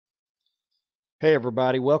Hey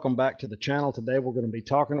everybody, welcome back to the channel. Today we're going to be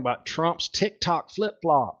talking about Trump's TikTok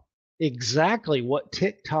flip-flop. Exactly what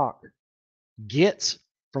TikTok gets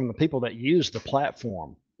from the people that use the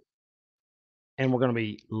platform. And we're going to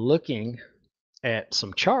be looking at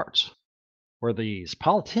some charts where these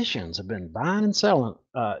politicians have been buying and selling.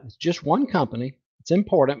 It's just one company. It's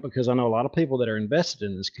important because I know a lot of people that are invested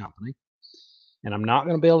in this company, and I'm not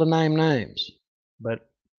going to be able to name names, but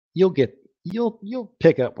you'll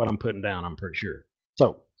pick up what I'm putting down, I'm pretty sure.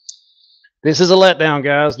 So this is a letdown,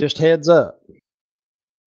 guys. Just heads up.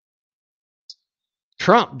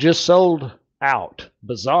 Trump just sold out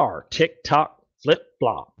bizarre TikTok flip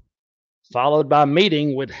flop, followed by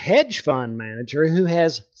meeting with hedge fund manager who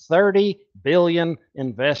has 30 billion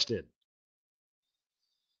invested.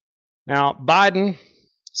 Now, Biden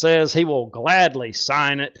says he will gladly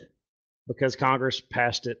sign it because Congress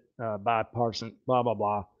passed it bipartisan, blah, blah,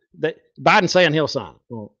 blah. Biden's saying he'll sign it.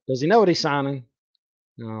 Well, does he know what he's signing?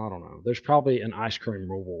 No, I don't know. There's probably an ice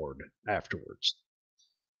cream reward afterwards.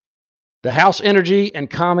 The House Energy and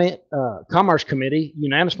Commerce Committee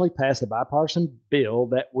unanimously passed a bipartisan bill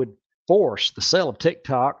that would force the sale of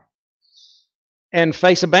TikTok and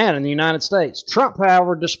face a ban in the United States. Trump,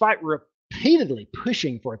 however, despite repeatedly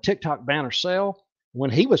pushing for a TikTok ban or sale when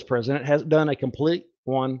he was president, has done a complete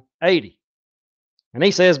 180. And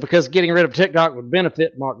he says because getting rid of TikTok would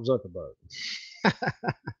benefit Mark Zuckerberg.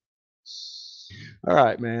 All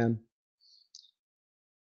right, man.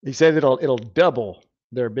 He said it'll double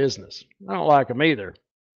their business. I don't like them either.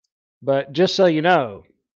 But just so you know,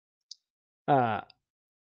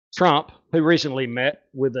 Trump, who recently met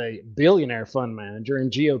with a billionaire fund manager and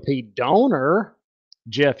GOP donor,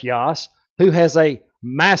 Jeff Yoss, who has a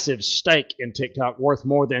massive stake in TikTok worth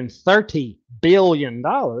more than $30 billion.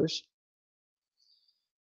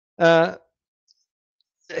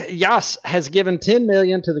 Yoss has given $10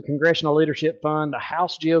 million to the Congressional Leadership Fund, the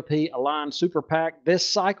House GOP aligned super PAC this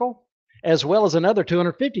cycle, as well as another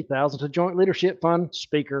 $250,000 to Joint Leadership Fund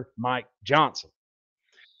Speaker Mike Johnson.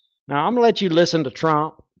 Now, I'm going to let you listen to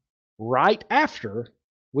Trump right after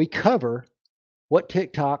we cover what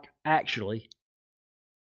TikTok actually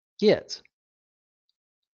gets.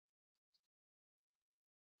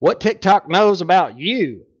 What TikTok knows about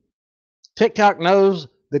you. TikTok knows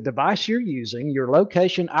the device you're using, your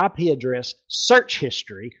location, IP address, search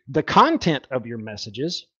history, the content of your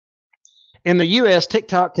messages. In the US,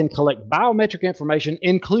 TikTok can collect biometric information,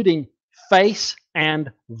 including face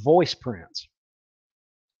and voice prints.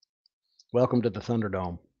 Welcome to the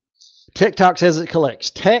Thunderdome. TikTok says it collects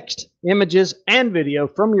text, images, and video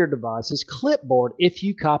from your device's clipboard if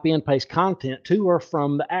you copy and paste content to or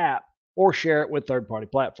from the app or share it with third-party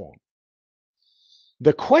platforms.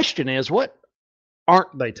 The question is, what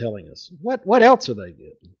aren't they telling us? What else are they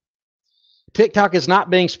getting? TikTok is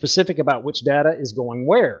not being specific about which data is going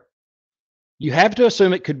where. You have to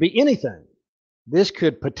assume it could be anything. This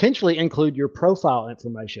could potentially include your profile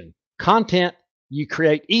information, content you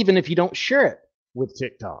create even if you don't share it with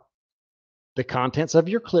TikTok, the contents of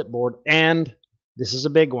your clipboard, and this is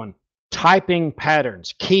a big one, typing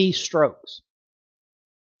patterns, keystrokes.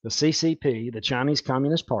 The CCP, the Chinese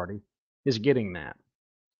Communist Party, is getting that.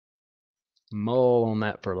 Mull on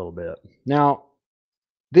that for a little bit. Now,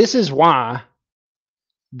 this is why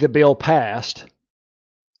the bill passed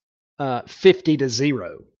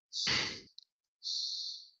 50-0.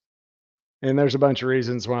 And there's a bunch of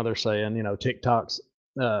reasons why they're saying, TikTok's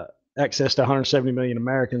access to 170 million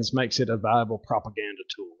Americans makes it a viable propaganda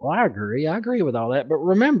tool. Well, I agree with all that. But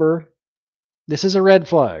remember, this is a red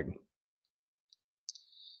flag.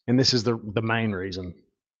 And this is the main reason.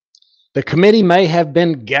 The committee may have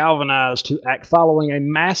been galvanized to act following a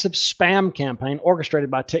massive spam campaign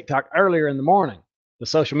orchestrated by TikTok earlier in the morning. The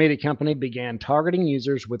social media company began targeting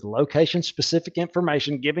users with location-specific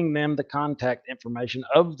information, giving them the contact information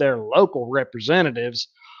of their local representatives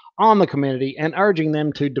on the committee and urging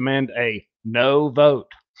them to demand a no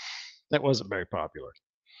vote. That wasn't very popular.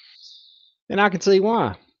 And I can see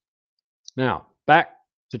why. Now, back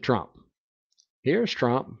to Trump. Here's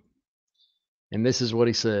Trump, and this is what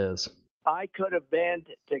he says. I could have banned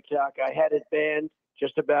TikTok. I had it banned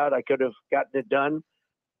just about. I could have gotten it done.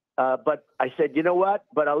 But I said, you know what?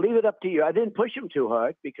 But I'll leave it up to you. I didn't push them too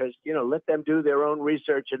hard because, let them do their own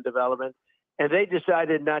research and development. And they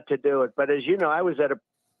decided not to do it. But as you know, I was at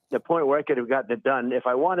the point where I could have gotten it done if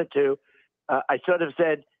I wanted to. I sort of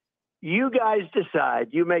said, you guys decide.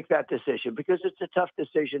 You make that decision because it's a tough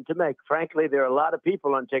decision to make. Frankly, there are a lot of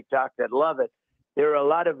people on TikTok that love it. There are a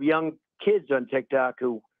lot of young kids on TikTok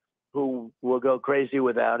who will go crazy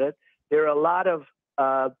without it. There are a lot of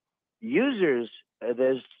users.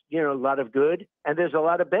 There's a lot of good and there's a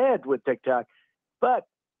lot of bad with TikTok. But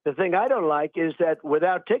the thing I don't like is that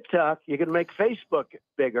without TikTok, you can make Facebook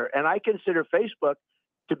bigger. And I consider Facebook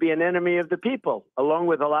to be an enemy of the people, along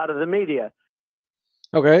with a lot of the media.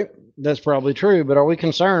 Okay, that's probably true, but are we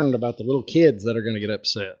concerned about the little kids that are going to get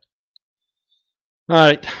upset? All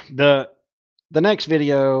right, the next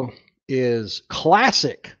video is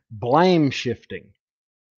classic blame shifting.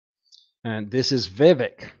 And this is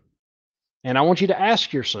Vivek. And I want you to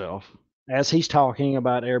ask yourself, as he's talking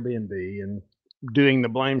about Airbnb and doing the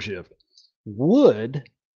blame shift, would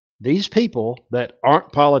these people that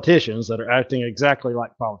aren't politicians, that are acting exactly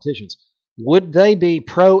like politicians, would they be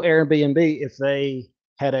pro Airbnb if they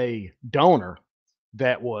had a donor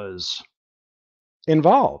that was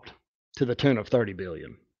involved to the tune of 30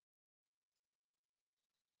 billion?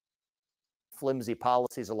 Flimsy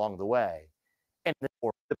policies along the way. And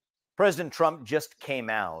President Trump just came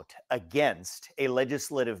out against a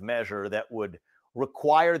legislative measure that would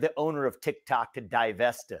require the owner of TikTok to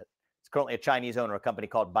divest it. It's currently a Chinese owner, a company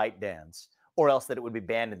called ByteDance, or else that it would be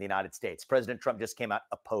banned in the United States. President Trump just came out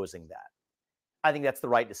opposing that. I think that's the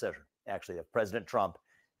right decision, actually, of President Trump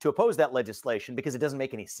to oppose that legislation because it doesn't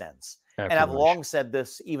make any sense. And I've long said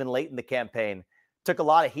this, even late in the campaign, took a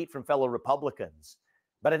lot of heat from fellow Republicans.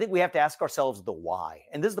 But I think we have to ask ourselves the why.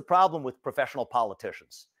 And this is the problem with professional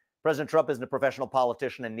politicians. President Trump isn't a professional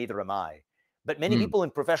politician, and neither am I. But many people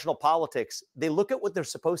in professional politics, they look at what they're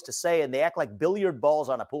supposed to say and they act like billiard balls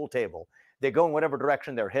on a pool table. They go in whatever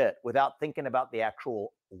direction they're hit without thinking about the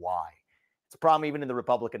actual why. It's a problem even in the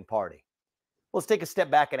Republican Party. Let's take a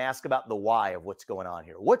step back and ask about the why of what's going on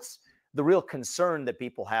here. What's the real concern that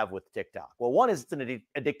people have with TikTok? Well, one is it's an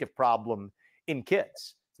addictive problem in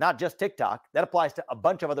kids. It's not just TikTok. That applies to a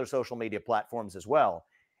bunch of other social media platforms as well.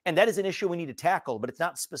 And that is an issue we need to tackle, but it's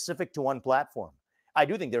not specific to one platform. I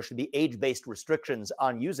do think there should be age-based restrictions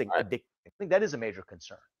on using addictive. I think that is a major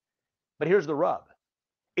concern. But here's the rub.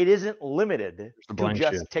 It isn't limited to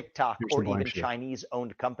just TikTok or even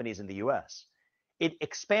Chinese-owned companies in the U.S. It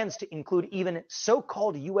expands to include even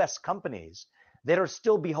so-called U.S. companies that are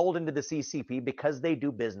still beholden to the CCP because they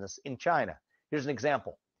do business in China. Here's an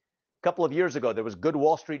example. A couple of years ago, there was good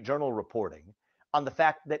Wall Street Journal reporting on the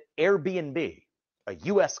fact that Airbnb, a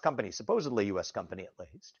U.S. company, supposedly U.S. company at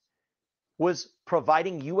least, was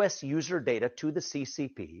providing U.S. user data to the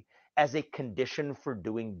CCP as a condition for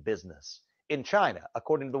doing business in China.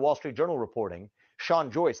 According to the Wall Street Journal reporting, Sean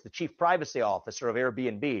Joyce, the chief privacy officer of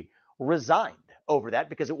Airbnb, resigned over that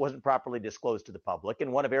because it wasn't properly disclosed to the public.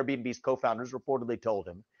 And one of Airbnb's co-founders reportedly told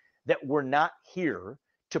him that we're not here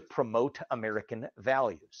to promote American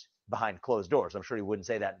values behind closed doors. I'm sure he wouldn't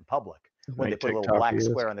say that in public when they put a little black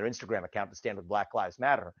square on their Instagram account to stand with Black Lives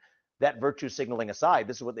Matter. That virtue signaling aside,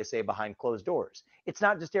 this is what they say behind closed doors. It's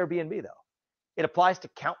not just Airbnb, though. It applies to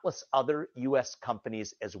countless other U.S.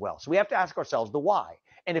 companies as well. So we have to ask ourselves the why.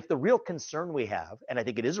 And if the real concern we have, and I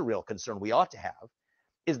think it is a real concern we ought to have,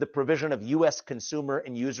 is the provision of U.S. consumer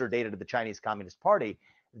and user data to the Chinese Communist Party,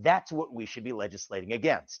 that's what we should be legislating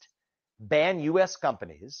against. Ban U.S.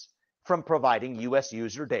 companies from providing U.S.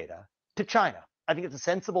 user data to China. I think it's a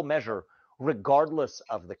sensible measure regardless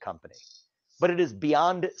of the company. But it is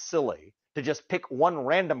beyond silly to just pick one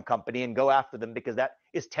random company and go after them because that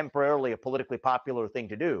is temporarily a politically popular thing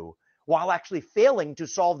to do, while actually failing to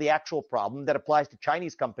solve the actual problem that applies to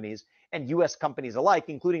Chinese companies and U.S. companies alike,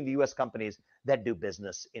 including the U.S. companies that do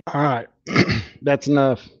business in. All right, that's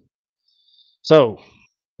enough. So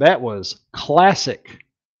that was classic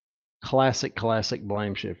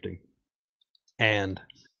blame shifting. And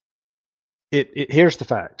here's the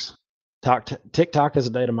facts. TikTok is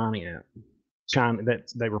a data mining app. China,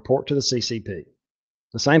 that they report to the CCP.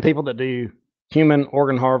 The same people that do human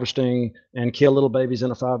organ harvesting and kill little babies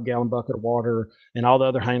in a 5-gallon bucket of water and all the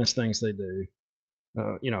other heinous things they do,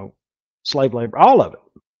 slave labor, all of it.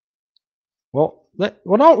 Well,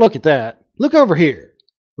 don't look at that. Look over here,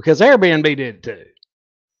 because Airbnb did it too.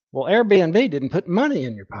 Well, Airbnb didn't put money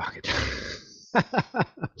in your pocket.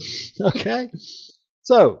 Okay,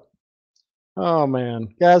 so. Oh,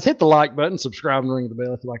 man. Guys, hit the like button, subscribe, and ring the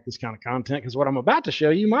bell if you like this kind of content, because what I'm about to show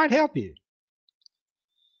you might help you.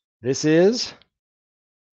 This is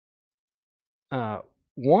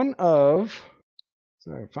one of,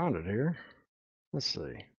 sorry, I found it here. Let's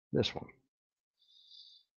see, this one.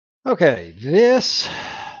 Okay, this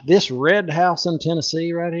red house in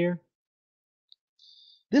Tennessee right here.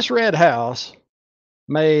 This red house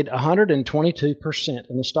made 122%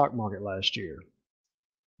 in the stock market last year.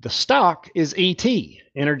 The stock is ET,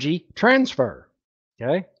 Energy Transfer.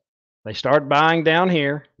 Okay. They started buying down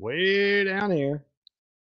here, way down here,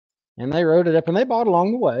 and they rode it up and they bought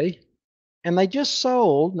along the way. And they just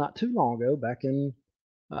sold not too long ago, back in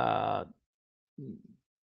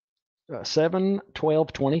 7,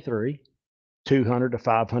 12, 23, 200 to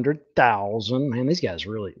 500,000. Man, these guys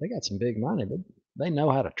really, they got some big money, but they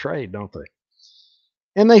know how to trade, don't they?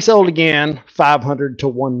 And they sold again 500 to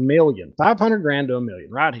 1 million, 500 grand to a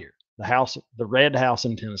million right here. The house, the red house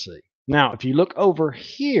in Tennessee. Now, if you look over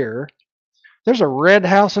here, there's a red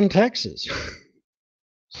house in Texas.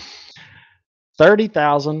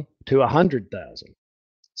 30,000 to 100,000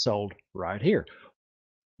 sold right here.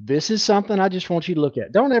 This is something I just want you to look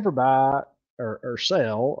at. Don't ever buy or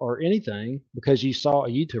sell or anything because you saw a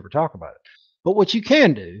YouTuber talk about it. But what you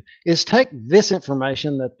can do is take this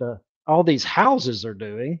information that all these houses are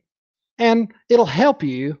doing, and it'll help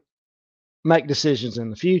you make decisions in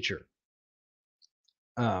the future.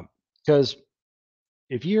 Because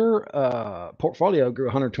if your portfolio grew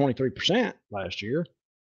 123% last year,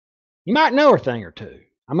 you might know a thing or two.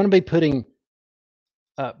 I'm going to be putting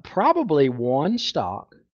probably one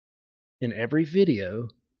stock in every video,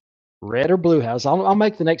 red or blue house. I'll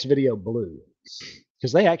make the next video blue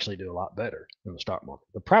because they actually do a lot better than the stock market.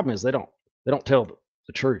 The problem is they don't tell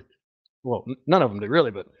the truth. Well, none of them do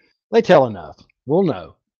really, but they tell enough. We'll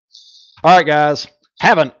know. All right, guys,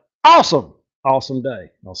 have an awesome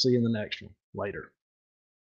day. I'll see you in the next one later.